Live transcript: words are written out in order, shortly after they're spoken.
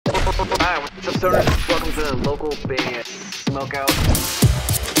Hi, what's up, stoners? Welcome to the local band Smokeout.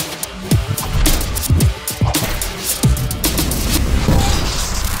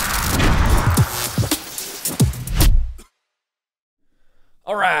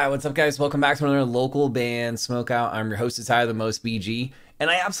 Alright, what's up guys? Welcome back to another local band Smokeout. I'm your host, is Higher Than Most BG,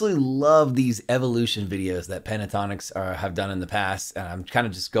 and I absolutely love these evolution videos that Pentatonix have done in the past, and I'm kind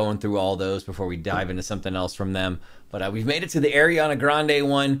of just going through all those before we dive into something else from them. But we've made it to the Ariana Grande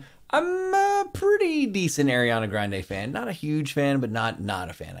one. I'm a pretty decent Ariana Grande fan. Not a huge fan, but not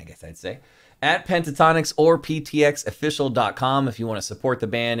a fan, I guess I'd say. At Pentatonix or ptxofficial.com if you want to support the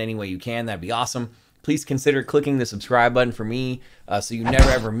band any way you can, that'd be awesome. Please consider clicking the subscribe button for me so you never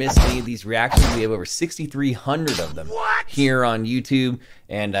ever miss any of these reactions. We have over 6,300 of them here on YouTube.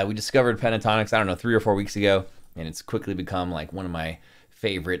 And we discovered Pentatonix, I don't know, 3 or 4 weeks ago. And it's quickly become like one of my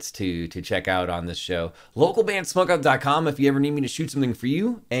favorites to check out on this show. Localbandsmokeout.com if you ever need me to shoot something for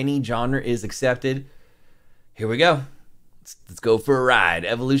you. Any genre is accepted. Here we go. Let's go for a ride.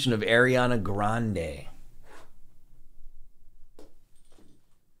 Evolution of Ariana Grande.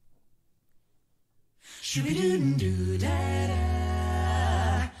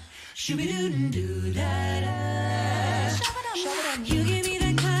 Shoo-be-doo-doo-da-da, shoo-be-doo-doo-da-da. You give me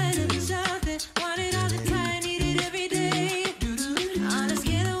that kind of something, want it all the time, need it every day. On a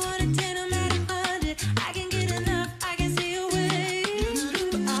scale of 1 to 10, I'm at 100. I can get enough, I can see a way.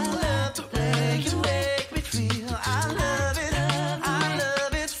 I love the way you make me feel. I love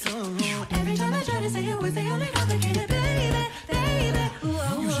it so. Every time I try to say it with the only complicated, baby, baby.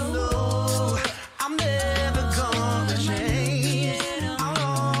 Ooh, you should know I'm never gonna change. I'm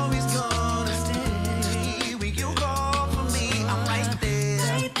always gonna stay. When you call for me, I'm right there,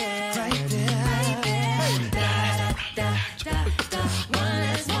 right there, right there, right there. Da, da, da, da.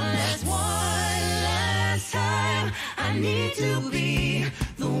 One last time. I need to be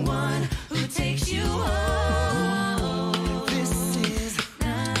the one who takes you home. This is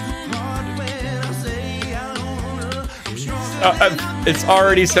hard when I say I don't wanna. I'm stronger. It's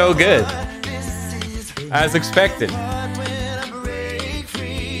already so good. As expected.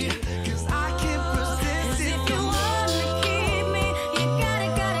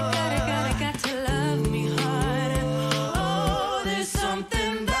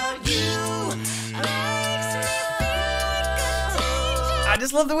 I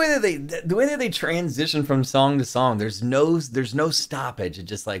just love the way that they transition from song to song. There's no stoppage. It's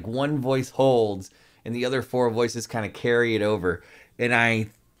just like one voice holds and the other 4 voices kind of carry it over. And I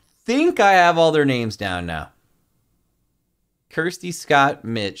think I have all their names down now. Kirsty, Scott,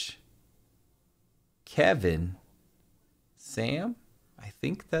 Mitch, Kevin, Sam. I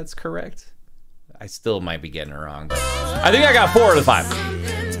think that's correct. I still might be getting it wrong, but I think I got 4 out of 5.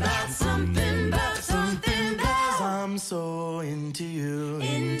 I'm so into you,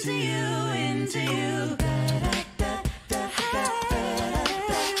 into you, into you.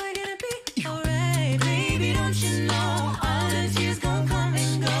 We're gonna be alright, baby. Don't you know all this year's gonna come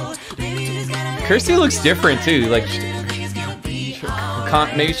and go? Baby, you just gotta. Kirsty looks different too. Like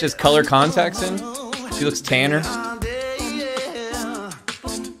maybe it's just color contacts in. She looks tanner.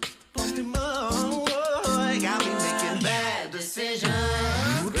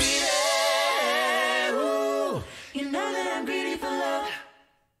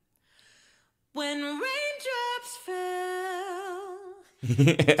 When raindrops fell.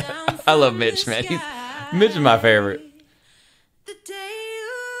 I love Mitch, man. Mitch is my favorite. The day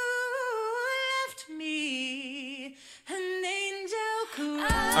you left me, an angel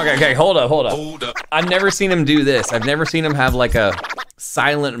cried. Okay, hold up. I've never seen him do this. I've never seen him have like a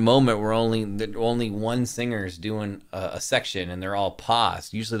silent moment where only one singer is doing a section and they're all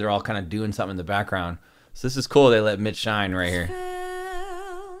paused. Usually they're all kind of doing something in the background. So this is cool. They let Mitch shine right here.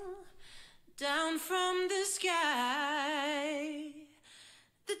 Down from the sky,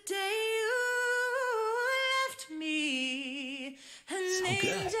 the day you left me, an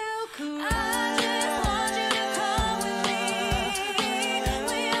angel cried. I just want you to come with me.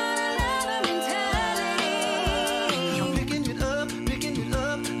 We are another mentality. You're picking it up,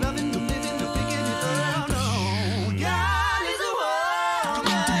 loving the living, the picking it up. No, God is a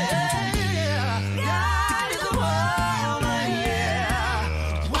woman, yeah. God is a woman,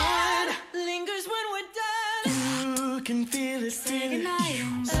 yeah. One lingers when we're done. You can feel it still.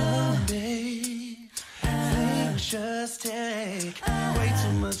 Someday, things just take way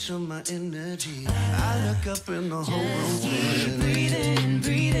too much of my energy. I look up and the whole room's breathing,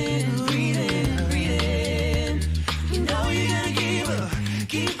 breathing, breathing, breathing. You know you gotta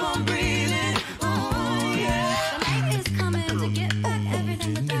keep on breathing. Oh yeah. The light is coming to get back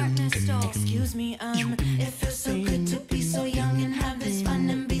everything the darkness stole. Excuse me, it feels so good to be so young and have this fun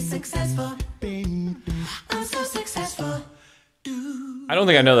and be successful. don't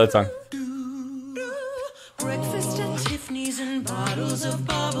think I know that song. Breakfast at Tiffany's and bottles of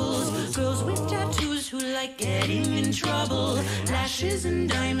bubbles. Girls with tattoos who like getting in trouble. Lashes and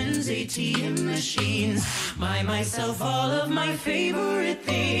diamonds, ATM machines. Buy myself all of my favorite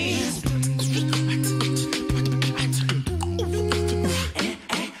things.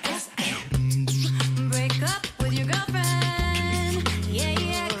 Break up with your girlfriend. Yeah,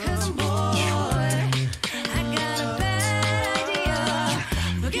 yeah, 'cause I'm bored. I got a bad idea.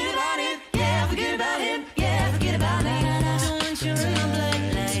 Forget about it. Yeah, forget about him. Yeah, forget about it. Don't want you in my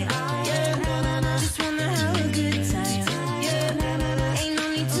blood like, yeah. Just wanna have a good time. Yeah. Ain't no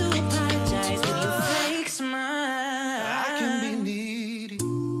need to apologize with your fake smile. I can be needy,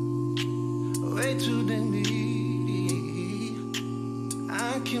 way too damn needy.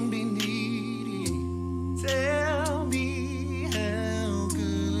 I can be needy. Tell me how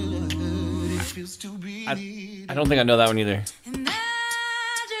good it feels to be needy. I don't think I know that one either.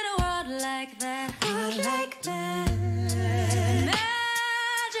 Imagine a world like that. World like that. Imagine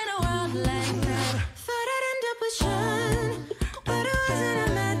a world like that. Thought I'd end up with Sean, but it wasn't a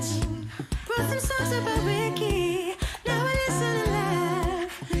match. Wrote some songs about Ricky. Now I listen and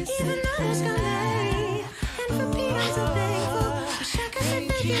laugh. Even though it's gone late. And for Pete, I'm so thankful. Wish I could say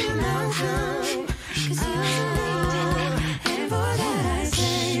thank you to Malcolm. 'Cause he was amazing. And for that I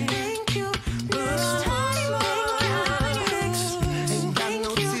say thank you. Next time, Ain't got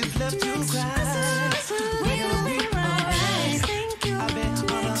no tears left to cry. we gon' be right. Thank you. I've been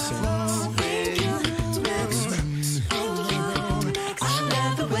on a slow I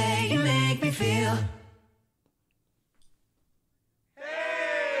love the way you make me feel.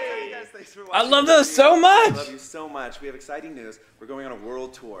 Hey guys, thanks for I watching. love those so I much. love you so much. We have exciting news. We're going on a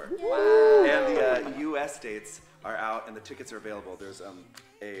world tour. And the U.S. dates are out and the tickets are available. There's a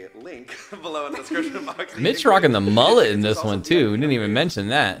link below in the description box. Mitch rocking the mullet in this It's also one too. We didn't VIP. even mention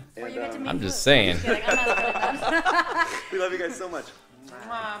that. And, I'm just saying. we love you guys so much.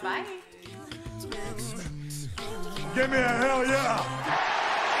 Bye. Give me a hell yeah.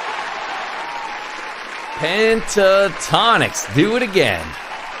 Pentatonix, do it again.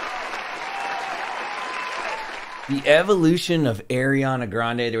 The evolution of Ariana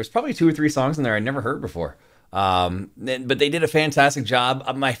Grande. There was probably 2 or 3 songs in there I'd never heard before. But they did a fantastic job.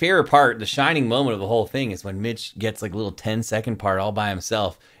 My favorite part, the shining moment of the whole thing, is when Mitch gets like a little 10-second part all by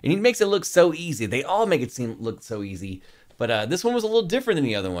himself. And he makes it look so easy. They all make it look so easy. But this one was a little different than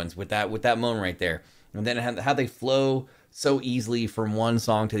the other ones with that moment right there. And then how they flow so easily from one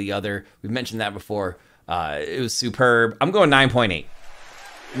song to the other. We've mentioned that before. It was superb. I'm going 9.8.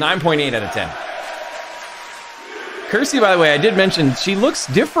 9.8 out of 10. Kirsty, by the way, I did mention she looks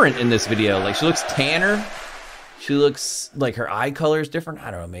different in this video. Like, she looks tanner. She looks like her eye color is different.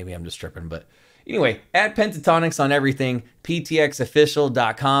 I don't know. Maybe I'm just tripping. But anyway, at Pentatonix on everything.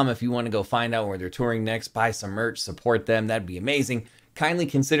 PTXofficial.com if you want to go find out where they're touring next. Buy some merch. Support them. That'd be amazing. Kindly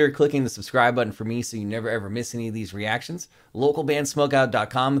consider clicking the subscribe button for me so you never ever miss any of these reactions.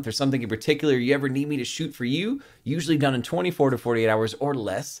 Localbandsmokeout.com if there's something in particular you ever need me to shoot for you. Usually done in 24 to 48 hours or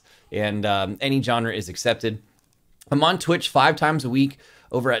less. And any genre is accepted. I'm on Twitch 5 times a week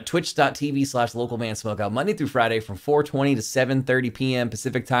over at twitch.tv/localbandsmokeout Monday through Friday from 4:20 to 7:30 p.m.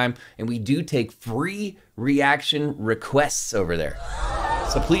 Pacific time. And we do take free reaction requests over there.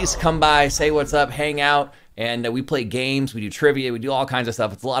 So please come by, say what's up, hang out. And we play games, we do trivia, we do all kinds of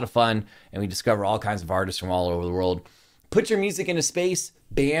stuff. It's a lot of fun. And we discover all kinds of artists from all over the world. Put your music into space.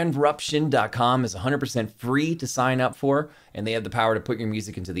 Bandruption.com is 100% free to sign up for. And they have the power to put your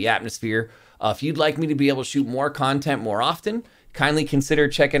music into the atmosphere. If you'd like me to be able to shoot more content more often, kindly consider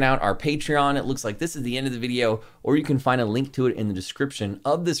checking out our Patreon. It looks like this is the end of the video, or you can find a link to it in the description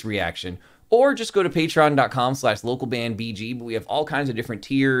of this reaction, or just go to patreon.com/localbandbg. But we have all kinds of different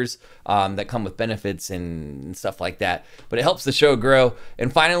tiers that come with benefits and stuff like that. But it helps the show grow.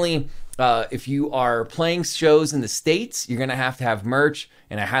 And finally, if you are playing shows in the States, you're going to have merch.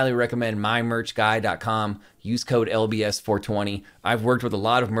 And I highly recommend mymerchguy.com. Use code LBS420. I've worked with a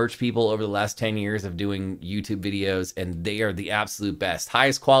lot of merch people over the last 10 years of doing YouTube videos, and they are the absolute best.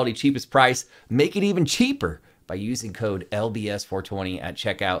 Highest quality, cheapest price. Make it even cheaper by using code LBS420 at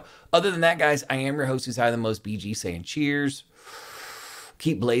checkout. Other than that, guys, I am your host who's higher than most, BG, saying cheers.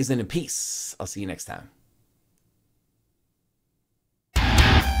 Keep blazing and peace. I'll see you next time.